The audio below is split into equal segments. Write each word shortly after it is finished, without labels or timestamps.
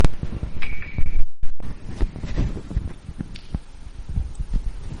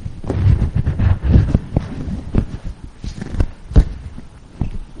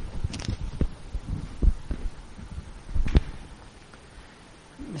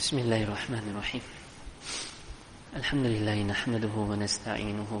بسم الله الرحمن الرحيم الحمد لله نحمده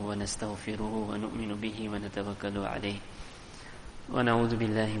ونستعينه ونستغفره ونؤمن به ونتوكل عليه ونعوذ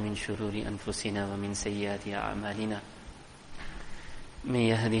بالله من شرور أنفسنا ومن سيئات أعمالنا من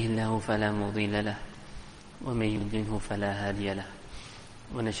يهده الله فلا مضل له ومن يضلله فلا هادي له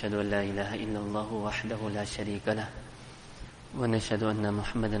ونشهد أن لا إله إلا الله وحده لا شريك له ونشهد أن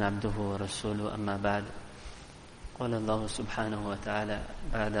محمدا عبده ورسوله أما بعد قال الله سبحانه وتعالى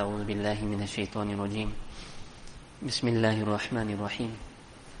بعد أعوذ بالله من الشيطان الرجيم بسم الله الرحمن الرحيم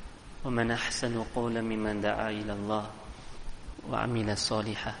ومن أحسن قولا ممن دعا إلى الله وعمل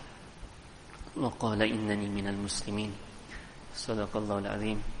صالحا وقال إنني من المسلمين صدق الله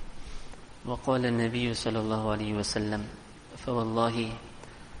العظيم وقال النبي صلى الله عليه وسلم فوالله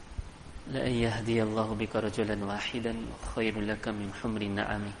لأن يهدي الله بك رجلا واحدا خير لك من حمر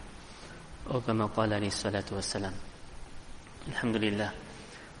النعم أو كما قال عليه الصلاة والسلام. Alhamdulillah,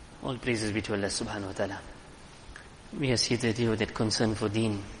 all praises be to Allah subhanahu wa ta'ala. We are seated here with that concern for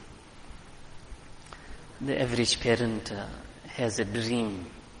deen. The average parent has a dream.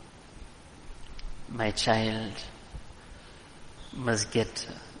 My child must get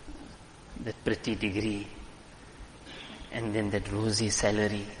that pretty degree and then that rosy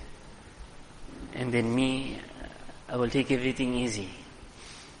salary, and then me, I will take everything easy.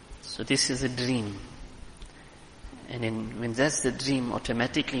 So this is a dream. And then when that's the dream,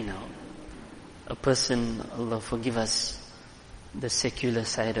 automatically now, a person, Allah forgive us, the secular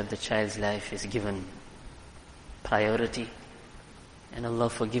side of the child's life is given priority. And Allah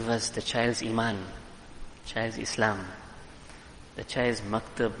forgive us, the child's iman, child's Islam, the child's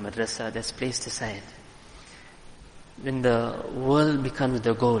maktab, madrasa, that's placed aside. When the world becomes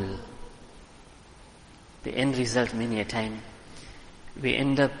the goal, the end result many a time, we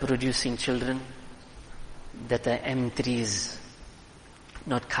end up producing children that are M3s,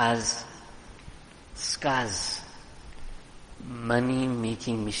 not cars, scars,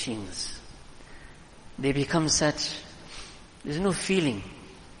 money-making machines. They become such, there's no feeling,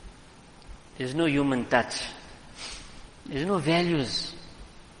 there's no human touch, there's no values,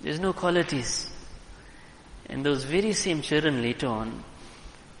 there's no qualities. And those very same children later on,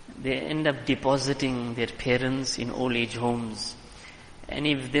 they end up depositing their parents in old age homes. And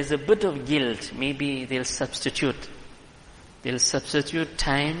if there's a bit of guilt, maybe they'll substitute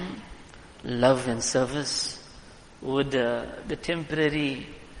time, love and service with the temporary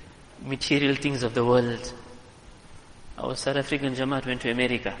material things of the world. Our South African Jamaat went to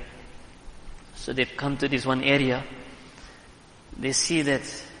America. So they've come to this one area. They see that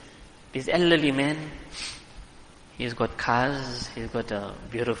this elderly man, he's got cars, he's got a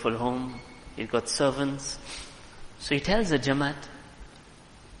beautiful home, he's got servants. So he tells the Jamaat,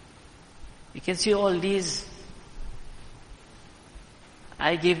 you can see all these.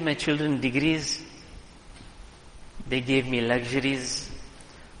 I gave my children degrees. They gave me luxuries.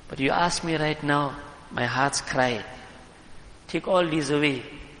 But you ask me right now, my heart's cry. Take all these away.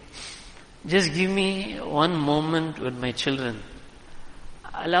 Just give me one moment with my children.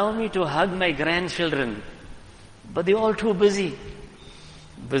 Allow me to hug my grandchildren. But they're all too busy.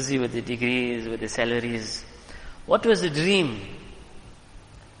 Busy with the degrees, with the salaries. What was the dream?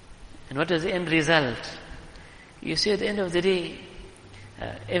 And what was the end result? You see, at the end of the day,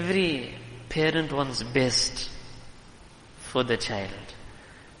 every parent wants best for the child.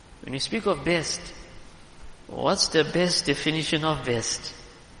 When you speak of best, what's the best definition of best?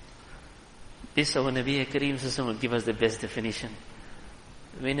 This our Nabi Kareem Sallallahu will give us the best definition.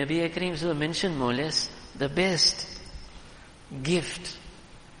 When Nabi Kareem Sallallahu mentioned more or less, the best gift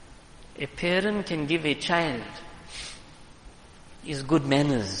a parent can give a child is good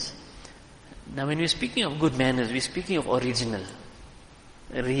manners. Now when we're speaking of good manners, we're speaking of original,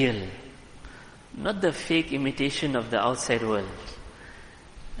 real, not the fake imitation of the outside world.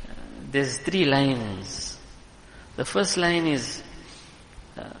 There's 3 lines. The first line is,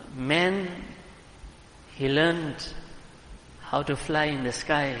 man, he learned how to fly in the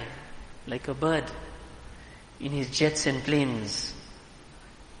sky like a bird in his jets and planes.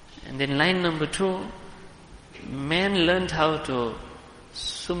 And then line number 2, man learned how to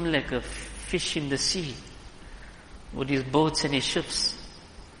swim like a fish in the sea with his boats and his ships.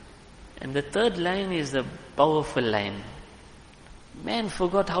 And the third line is the powerful line. Man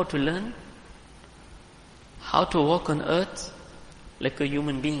forgot how to learn, how to walk on earth like a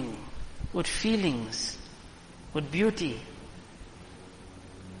human being, with feelings, with beauty.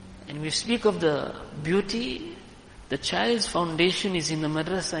 And we speak of the beauty, the child's foundation is in the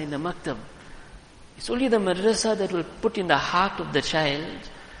madrasa, in the maktab. It's only the madrasa that will put in the heart of the child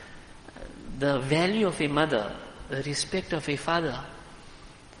the value of a mother, the respect of a father.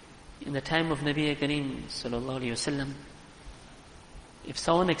 In the time of Nabi Kareem sallallahu alaihi wasallam, if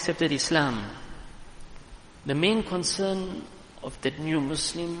someone accepted Islam, the main concern of that new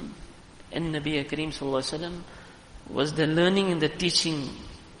Muslim and Nabi Kareem sallallahu alaihi wasallam was the learning and the teaching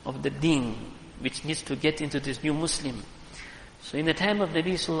of the deen, which needs to get into this new Muslim. So in the time of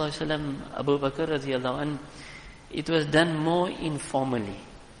Nabi sallallahu alaihi wasallam, Abu Bakr radiallahu anh, it was done more informally.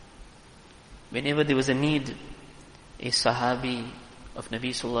 Whenever there was a need, a Sahabi of Nabi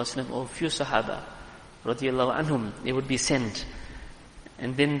sallallahu alaihi wasallam or a few Sahaba radiallahu anhum, they would be sent,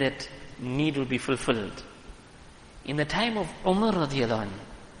 and then that need would be fulfilled. In the time of Umar radiallahu anh,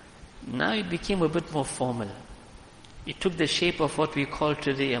 now it became a bit more formal. It took the shape of what we call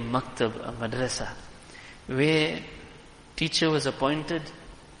today a maktab, a madrasa, where teacher was appointed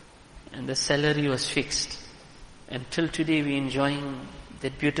and the salary was fixed. Until today we are enjoying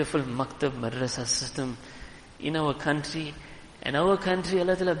that beautiful maktab madrasa system in our country. And our country,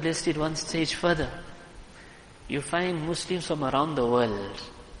 Allah Ta'ala blessed it one stage further. You find Muslims from around the world,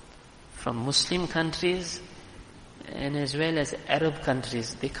 from Muslim countries and as well as Arab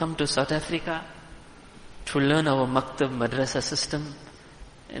countries. They come to South Africa to learn our maktab madrasa system,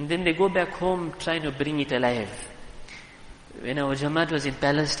 and then they go back home trying to bring it alive. When our Jamaat was in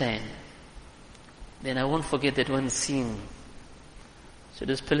Palestine, then I won't forget that one scene. So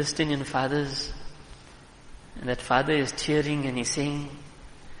those Palestinian fathers, and that father is tearing and he's saying,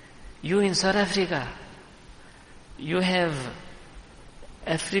 you in South Africa, you have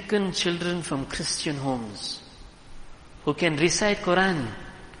African children from Christian homes who can recite Quran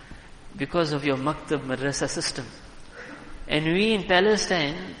because of your maktab madrasa system. And we in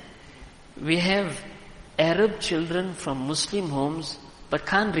Palestine, we have Arab children from Muslim homes but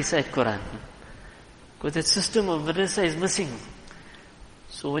can't recite Quran because that system of madrasa is missing.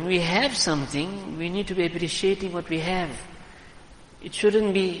 So when we have something, we need to be appreciating what we have. It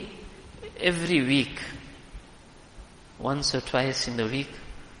shouldn't be every week, once or twice in the week.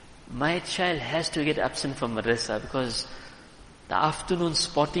 My child has to get absent from madrasa because the afternoon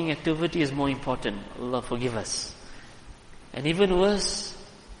sporting activity is more important. Allah forgive us. And even worse,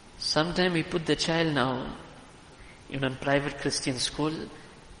 sometimes we put the child now in a private Christian school,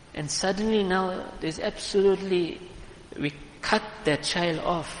 and suddenly now we cut that child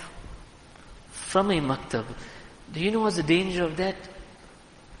off from a maktab. Do you know what's the danger of that?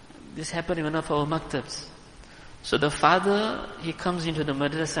 This happened in one of our maktabs. So the father, he comes into the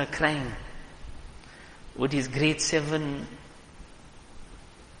madrasa crying with his grade 7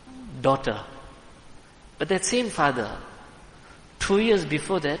 daughter. But that same father, 2 years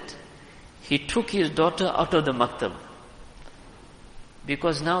before that, he took his daughter out of the maktab.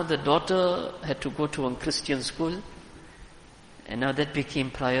 Because now the daughter had to go to a Christian school, and now that became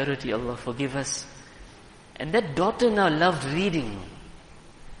priority. Allah forgive us. And that daughter now loved reading.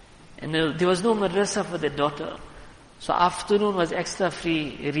 And there was no madrasa for that daughter. So afternoon was extra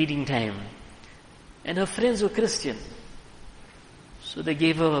free reading time. And her friends were Christian. So they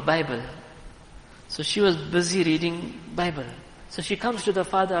gave her a Bible. So she was busy reading Bible. So she comes to the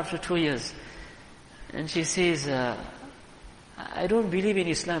father after 2 years. And she says, I don't believe in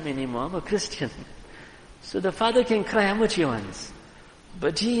Islam anymore. I'm a Christian. So the father can cry how much he wants.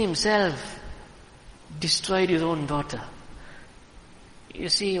 But he himself destroyed his own daughter. You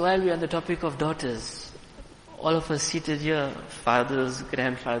see, while we are on the topic of daughters, all of us seated here, fathers,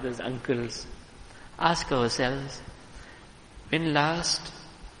 grandfathers, uncles, ask ourselves, when last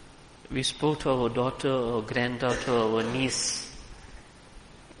we spoke to our daughter or granddaughter or niece,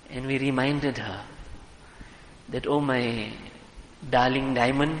 and we reminded her that, oh my darling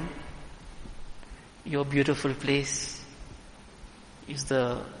diamond, your beautiful place is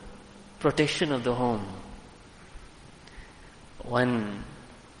the protection of the home. One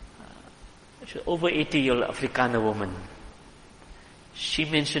over 80-year-old Afrikaner woman, she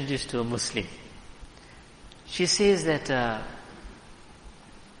mentioned this to a Muslim. She says that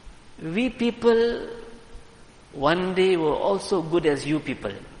we people one day were also good as you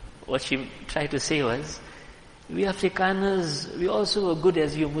people. What she tried to say was, we Afrikaners, we also were good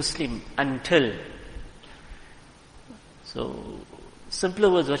as you Muslim until. So, simpler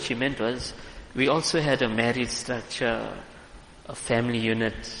words, what she meant was, we also had a marriage structure, a family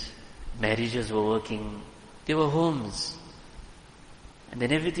unit, marriages were working, there were homes. And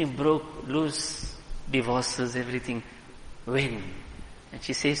then everything broke loose, divorces, everything. When? And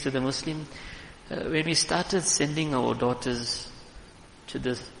she says to the Muslim, when we started sending our daughters to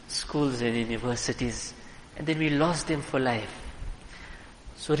the schools and universities, and then we lost them for life.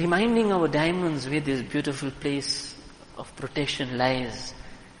 So reminding our diamonds where this beautiful place of protection lies,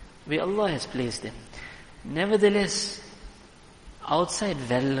 where Allah has placed them. Nevertheless, Outside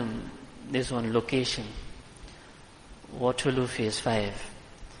Vellum, there's one location, Waterloo Phase 5.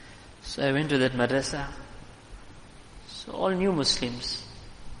 So I went to that madrasa. So all new Muslims.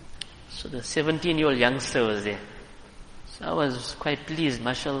 So the 17-year-old youngster was there. So I was quite pleased,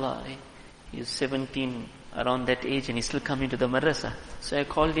 mashallah. He's 17, around that age, and he's still coming to the madrasa. So I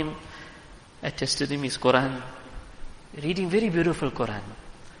called him, I tested him his Quran, reading very beautiful Quran.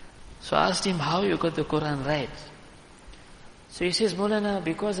 So I asked him, how you got the Quran right? So he says, Maulana,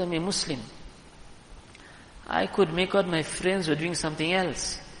 because I'm a Muslim, I could make out my friends were doing something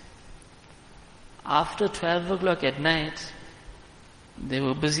else. After 12 o'clock at night, they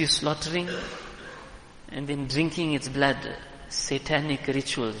were busy slaughtering and then drinking its blood, satanic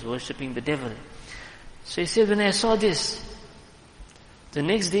rituals, worshipping the devil. So he said, when I saw this, the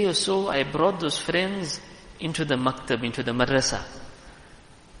next day or so, I brought those friends into the maktab, into the madrasa.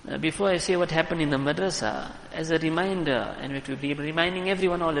 Before I say what happened in the madrasa, as a reminder, and we have to be reminding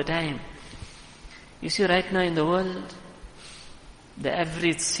everyone all the time, you see right now in the world, the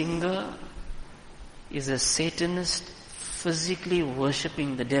average singer is a Satanist physically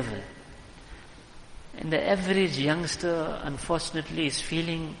worshipping the devil. And the average youngster, unfortunately, is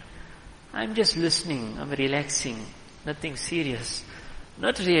feeling, I'm just listening, I'm relaxing, nothing serious.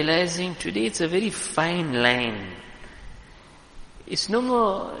 Not realizing today it's a very fine line. It's no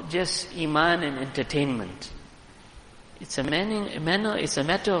more just iman and entertainment. It's a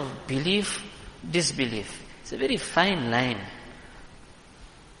matter of belief, disbelief. It's a very fine line.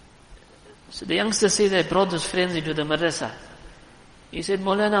 So the youngster says, I brought those friends into the madrasa. He said,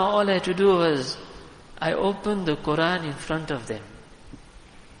 Maulana, all I had to do was, I opened the Quran in front of them.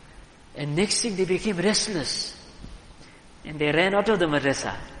 And next thing they became restless. And they ran out of the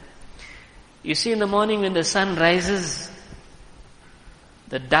madrasa. You see, in the morning when the sun rises,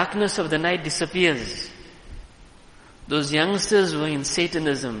 the darkness of the night disappears. Those youngsters were in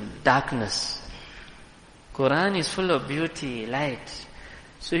Satanism, darkness. Quran is full of beauty, light.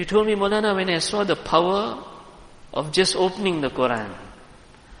 So he told me, Maulana, when I saw the power of just opening the Quran,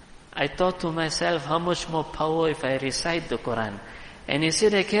 I thought to myself, how much more power if I recite the Quran. And he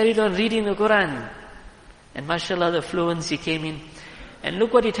said, I carried on reading the Quran. And mashallah, the fluency came in. And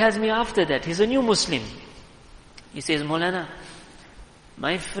look what he tells me after that. He's a new Muslim. He says, Maulana,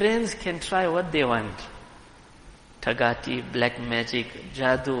 my friends can try what they want. Tagati, black magic,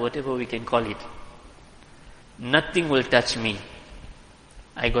 jadoo, whatever we can call it. Nothing will touch me.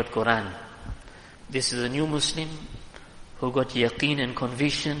 I got Quran. This is a new Muslim who got yaqeen and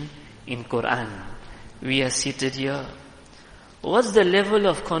conviction in Quran. We are seated here. What's the level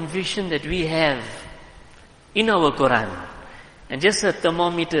of conviction that we have in our Quran? And just a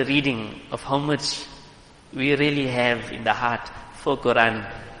thermometer reading of how much we really have in the heart for Quran.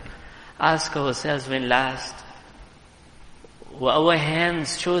 Ask ourselves, when last were our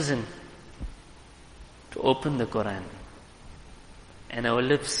hands chosen to open the Quran and our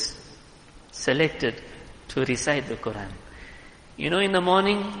lips selected to recite the Quran? You know, in the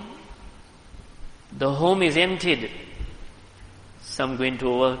morning, the home is emptied. Some going to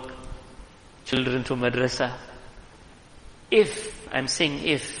work, children to madrasa. I'm saying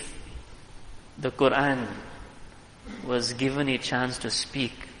if the Quran was given a chance to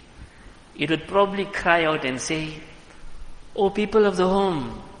speak, it would probably cry out and say, "Oh people of the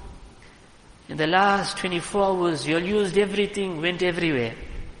home, in the last 24 hours you all used everything, went everywhere.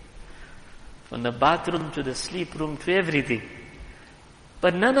 From the bathroom to the sleep room to everything.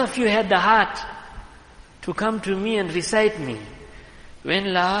 But none of you had the heart to come to me and recite me.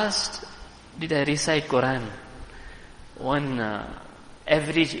 When last did I recite Quran?" One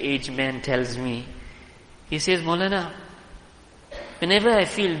average age man tells me, he says, Maulana, whenever I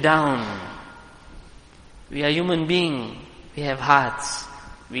feel down, we are human beings, we have hearts,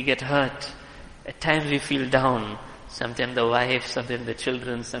 we get hurt. At times we feel down. Sometimes the wife, sometimes the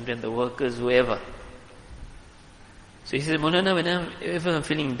children, sometimes the workers, whoever. So he says, Maulana, whenever I'm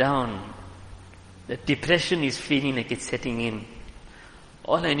feeling down, the depression is feeling like it's setting in.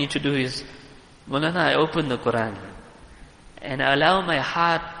 All I need to do is, Maulana, I open the Quran and I allow my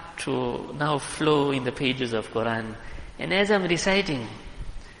heart to now flow in the pages of Quran. And as I'm reciting,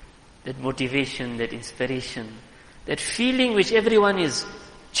 that motivation, that inspiration, that feeling which everyone is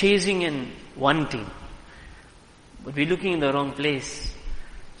chasing and wanting, but we're looking in the wrong place.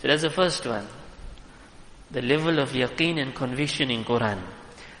 So that's the first one. The level of yaqeen and conviction in Quran.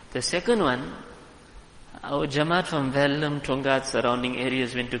 The second one, our Jamaat from Vellum, Tongat, surrounding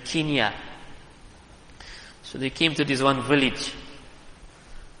areas went to Kenya. So they came to this one village.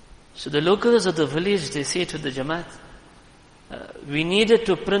 So the locals of the village, they say to the Jamaat, we needed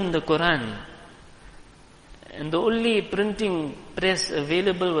to print the Quran. And the only printing press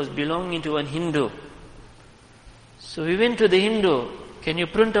available was belonging to one Hindu. So we went to the Hindu, can you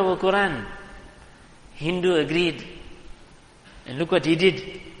print our Quran? Hindu agreed. And look what he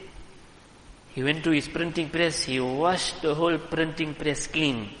did. He went to his printing press, he washed the whole printing press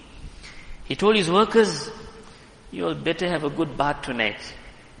clean. He told his workers, you all better have a good bath tonight.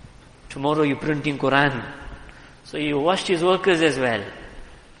 Tomorrow you're printing Quran. So he washed his workers as well.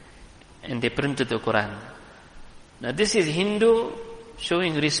 And they printed the Quran. Now this is Hindu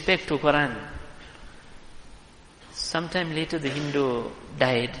showing respect to Quran. Sometime later the Hindu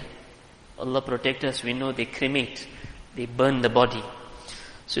died. Allah protect us, we know they cremate. They burn the body.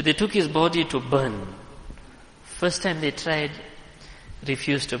 So they took his body to burn. First time they tried,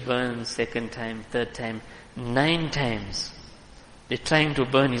 refused to burn. Second time, third time, 9 times. They're trying to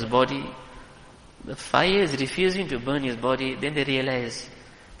burn his body. The fire is refusing to burn his body. Then they realize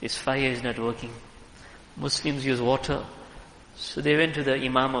this fire is not working. Muslims use water. So they went to the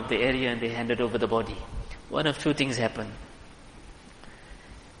Imam of the area and they handed over the body. One of 2 things happened.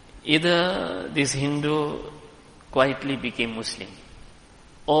 Either this Hindu quietly became Muslim,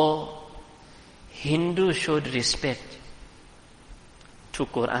 or Hindu showed respect to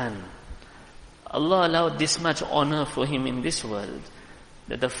Quran. Allah allowed this much honor for him in this world,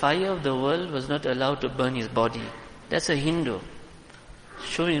 that the fire of the world was not allowed to burn his body. That's a Hindu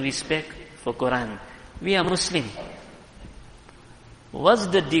showing respect for Quran. We are Muslim. What's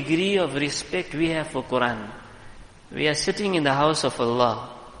the degree of respect we have for Quran? We are sitting in the house of Allah,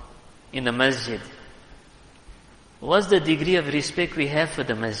 in the masjid. What's the degree of respect we have for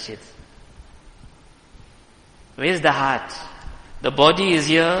the masjid? Where's the heart? The body is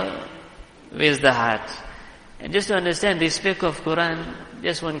here. Where's the heart? And just to understand respect of Quran,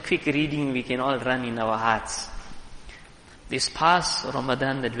 just one quick reading we can all run in our hearts. This past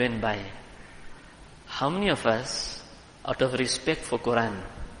Ramadan that went by, how many of us, out of respect for Quran,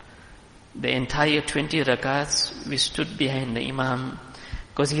 the entire 20 rakats, we stood behind the Imam,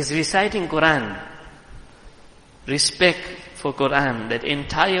 because he's reciting Quran. Respect for Quran, that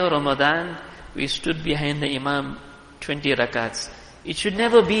entire Ramadan, we stood behind the Imam 20 rakats. It should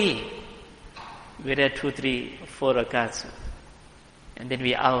never be. We're at 2, 3, 4 rakats. And then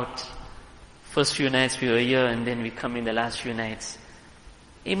we're out. First few nights we were here and then we come in the last few nights.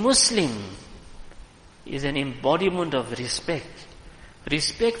 A Muslim is an embodiment of respect.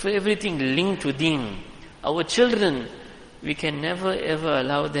 Respect for everything linked to deen. Our children, we can never ever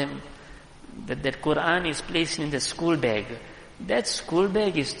allow them that Quran is placed in the school bag. That school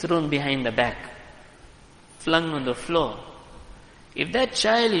bag is thrown behind the back, flung on the floor. If that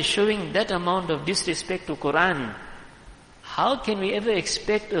child is showing that amount of disrespect to Quran, how can we ever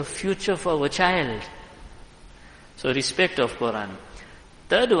expect a future for our child? So respect of Quran.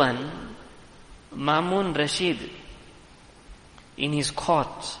 Third one, Mamun Rashid, in his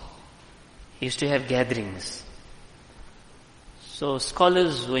court, he used to have gatherings. So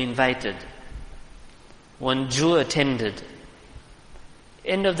scholars were invited. One Jew attended.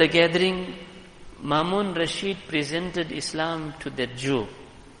 End of the gathering, Mamun Rashid presented Islam to that Jew.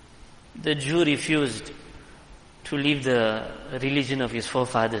 The Jew refused to leave the religion of his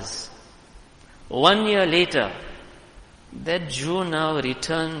forefathers. 1 year later, that Jew now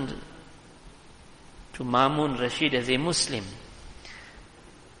returned to Mamun Rashid as a Muslim.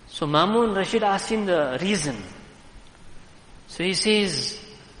 So Mamun Rashid asked him the reason. So he says,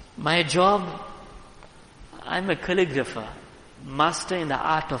 my job, I'm a calligrapher, master in the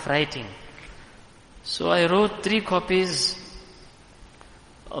art of writing. So I wrote 3 copies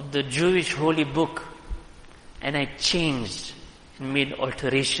of the Jewish holy book and I changed and made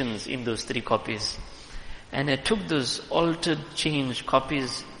alterations in those 3 copies. And I took those altered, changed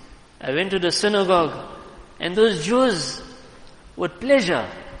copies. I went to the synagogue and those Jews, with pleasure,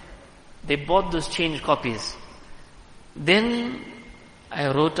 they bought those changed copies. Then I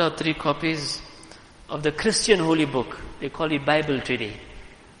wrote out 3 copies of the Christian holy book. They call it Bible today.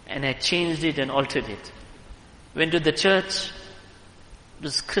 And I changed it and altered it. Went to the church,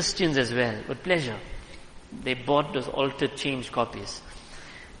 those Christians as well, with pleasure. They bought those altered, changed copies.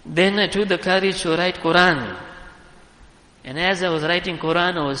 Then I took the courage to write Quran. And as I was writing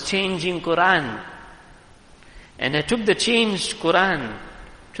Quran, I was changing Quran. And I took the changed Quran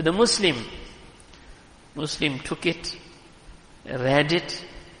to the Muslim. Muslim took it, read it,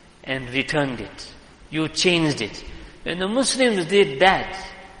 and returned it. You changed it. When the Muslims did that,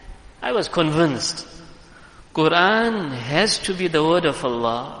 I was convinced. Quran has to be the word of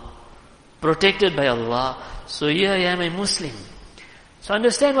Allah, protected by Allah. So here I am a Muslim. So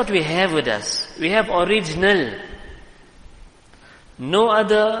understand what we have with us. We have original. No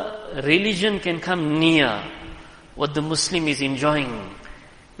other religion can come near. what the Muslim is enjoying.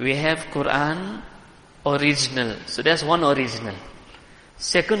 We have Quran original. So that's one original.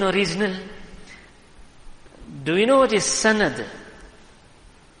 Second original, do you know what is sanad?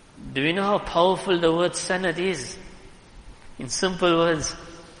 Do you know how powerful the word sanad is? In simple words,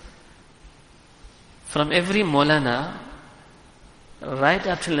 from every Maulana, right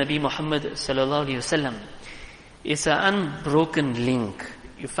up to Nabi Muhammad sallallahu alaihi wasallam, it's an unbroken link.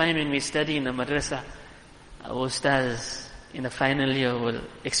 You find when we study in the madrasa, our ustaz in the final year will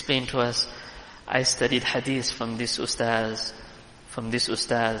explain to us, I studied hadith from this ustaz,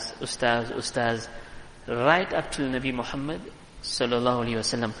 ustaz, right up to Nabi Muhammad sallallahu alaihi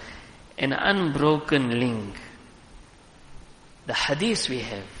wasallam. An unbroken link. The hadith we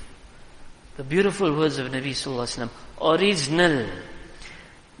have, the beautiful words of Nabi sallallahu alaihi wasallam, original.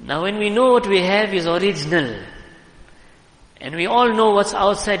 Now when we know what we have is original, and we all know what's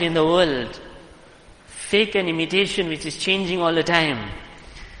outside in the world, fake and imitation which is changing all the time.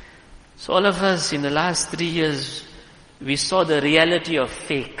 So all of us in the last 3 years, we saw the reality of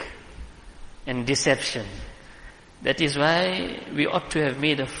fake and deception. That is why we ought to have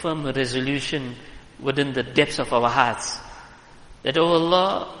made a firm resolution within the depths of our hearts, that, oh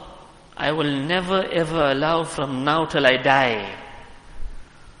Allah, I will never ever allow from now till I die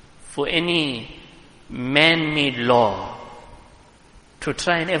for any man-made law to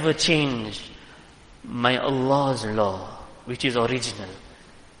try and ever change my Allah's law, which is original.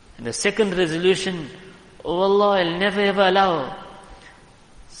 And the second resolution, oh Allah, I'll never ever allow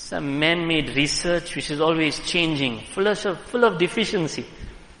some man-made research which is always changing, full of deficiency.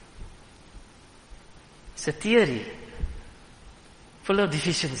 It's a theory, full of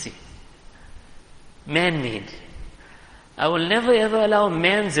deficiency, man-made. I will never ever allow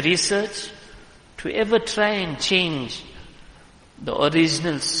man's research to ever try and change the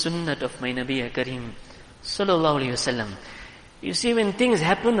original sunnah of my Nabi Kareem sallallahu alaihi wasallam. You see, when things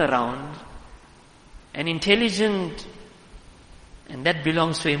happen around, an intelligent, and that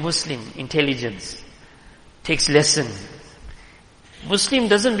belongs to a Muslim, intelligence, takes lesson. Muslim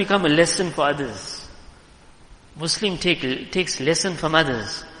doesn't become a lesson for others. Muslim takes lesson from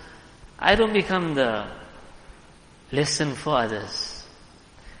others. I don't become the lesson for others.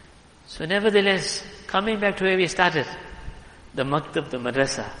 So nevertheless, coming back to where we started, the maktab, the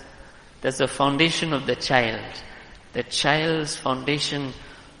madrasa, that's the foundation of the child. The child's foundation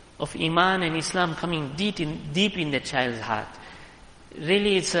of Iman and Islam coming deep in the child's heart.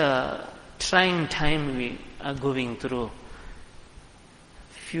 Really, it's a trying time we are going through.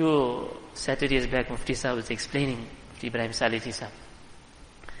 Few Saturdays back, Mufti Sahib was explaining, Mufti Ibrahim Saliti Sahib.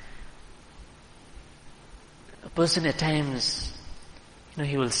 A person at times,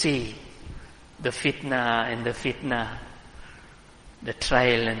 he will say, the fitna, the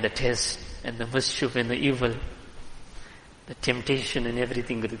trial and the test, and the mischief and the evil, the temptation and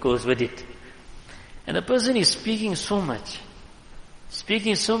everything that goes with it. And the person is speaking so much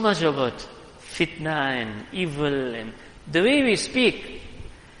about fitna and evil, and the way we speak,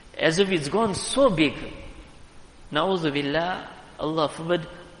 as if it's gone so big. Na'udhu billah, Allah forbid,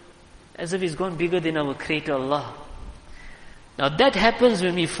 as if it's gone bigger than our Creator Allah. Now that happens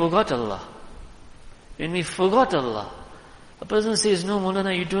when we forgot Allah. When we forgot Allah. A person says, no,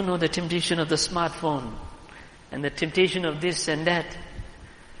 Maulana, you don't know the temptation of the smartphone and the temptation of this and that.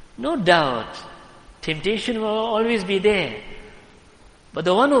 No doubt, temptation will always be there. But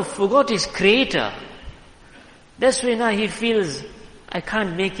the one who forgot his Creator, that's when now he feels, I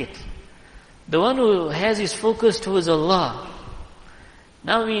can't make it. The one who has his focus towards Allah,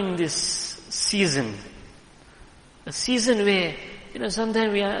 now we're in this season, a season where,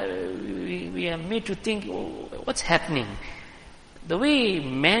 sometimes we are made to think, what's happening? The way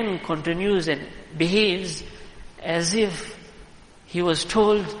man continues and behaves as if he was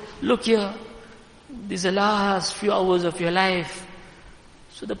told, look here, these are the last few hours of your life.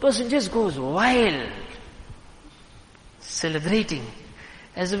 So the person just goes wild, celebrating,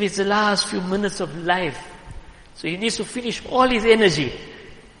 as if it's the last few minutes of life. So he needs to finish all his energy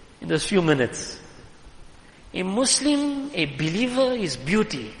in those few minutes. A Muslim, a believer, is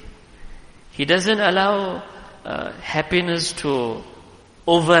beauty. He doesn't allow happiness to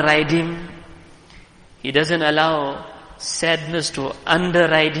override him. He doesn't allow sadness to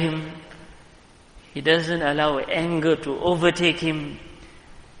underride him. He doesn't allow anger to overtake him.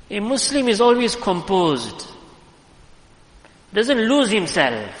 A Muslim is always composed. Doesn't lose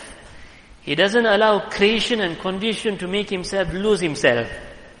himself. He doesn't allow creation and condition to make himself lose himself.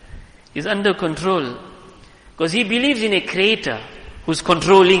 He's under control. Because he believes in a Creator who's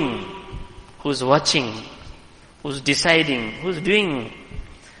controlling, who's watching, who's deciding, who's doing.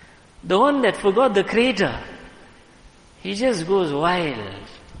 The one that forgot the Creator he just goes wild,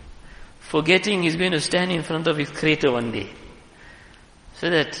 forgetting he's going to stand in front of his Creator one day. So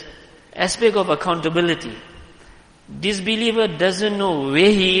that aspect of accountability, disbeliever doesn't know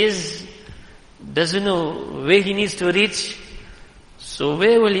where he is, doesn't know where he needs to reach, so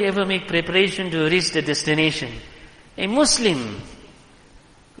where will he ever make preparation to reach the destination? A Muslim,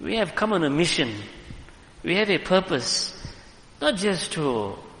 we have come on a mission, we have a purpose, not just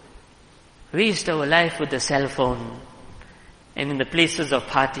to waste our life with the cell phone and in the places of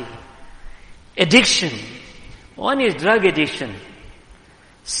party. Addiction, one is drug addiction.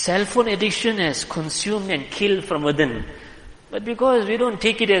 Cell phone addiction has consumed and killed from within. But because we don't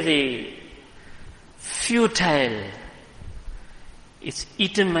take it as a futile, it's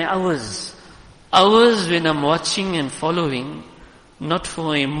eaten my hours. Hours when I'm watching and following, not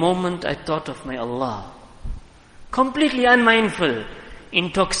for a moment I thought of my Allah. Completely unmindful,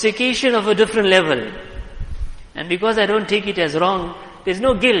 intoxication of a different level. And because I don't take it as wrong, there's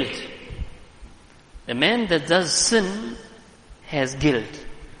no guilt. The man that does sin has guilt.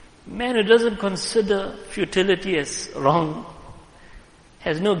 Man who doesn't consider futility as wrong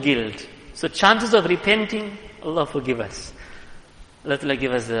has no guilt. So chances of repenting, Allah forgive us. Allah Ta'ala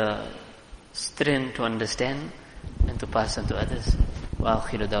give us the strength to understand and to pass on to others. Wa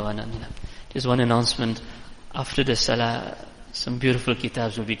akhiru dawana. There's one announcement. After the salah, some beautiful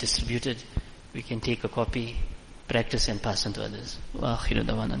kitabs will be distributed. We can take a copy, practice and pass on to others. Wa akhiru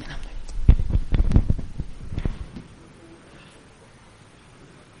dawana.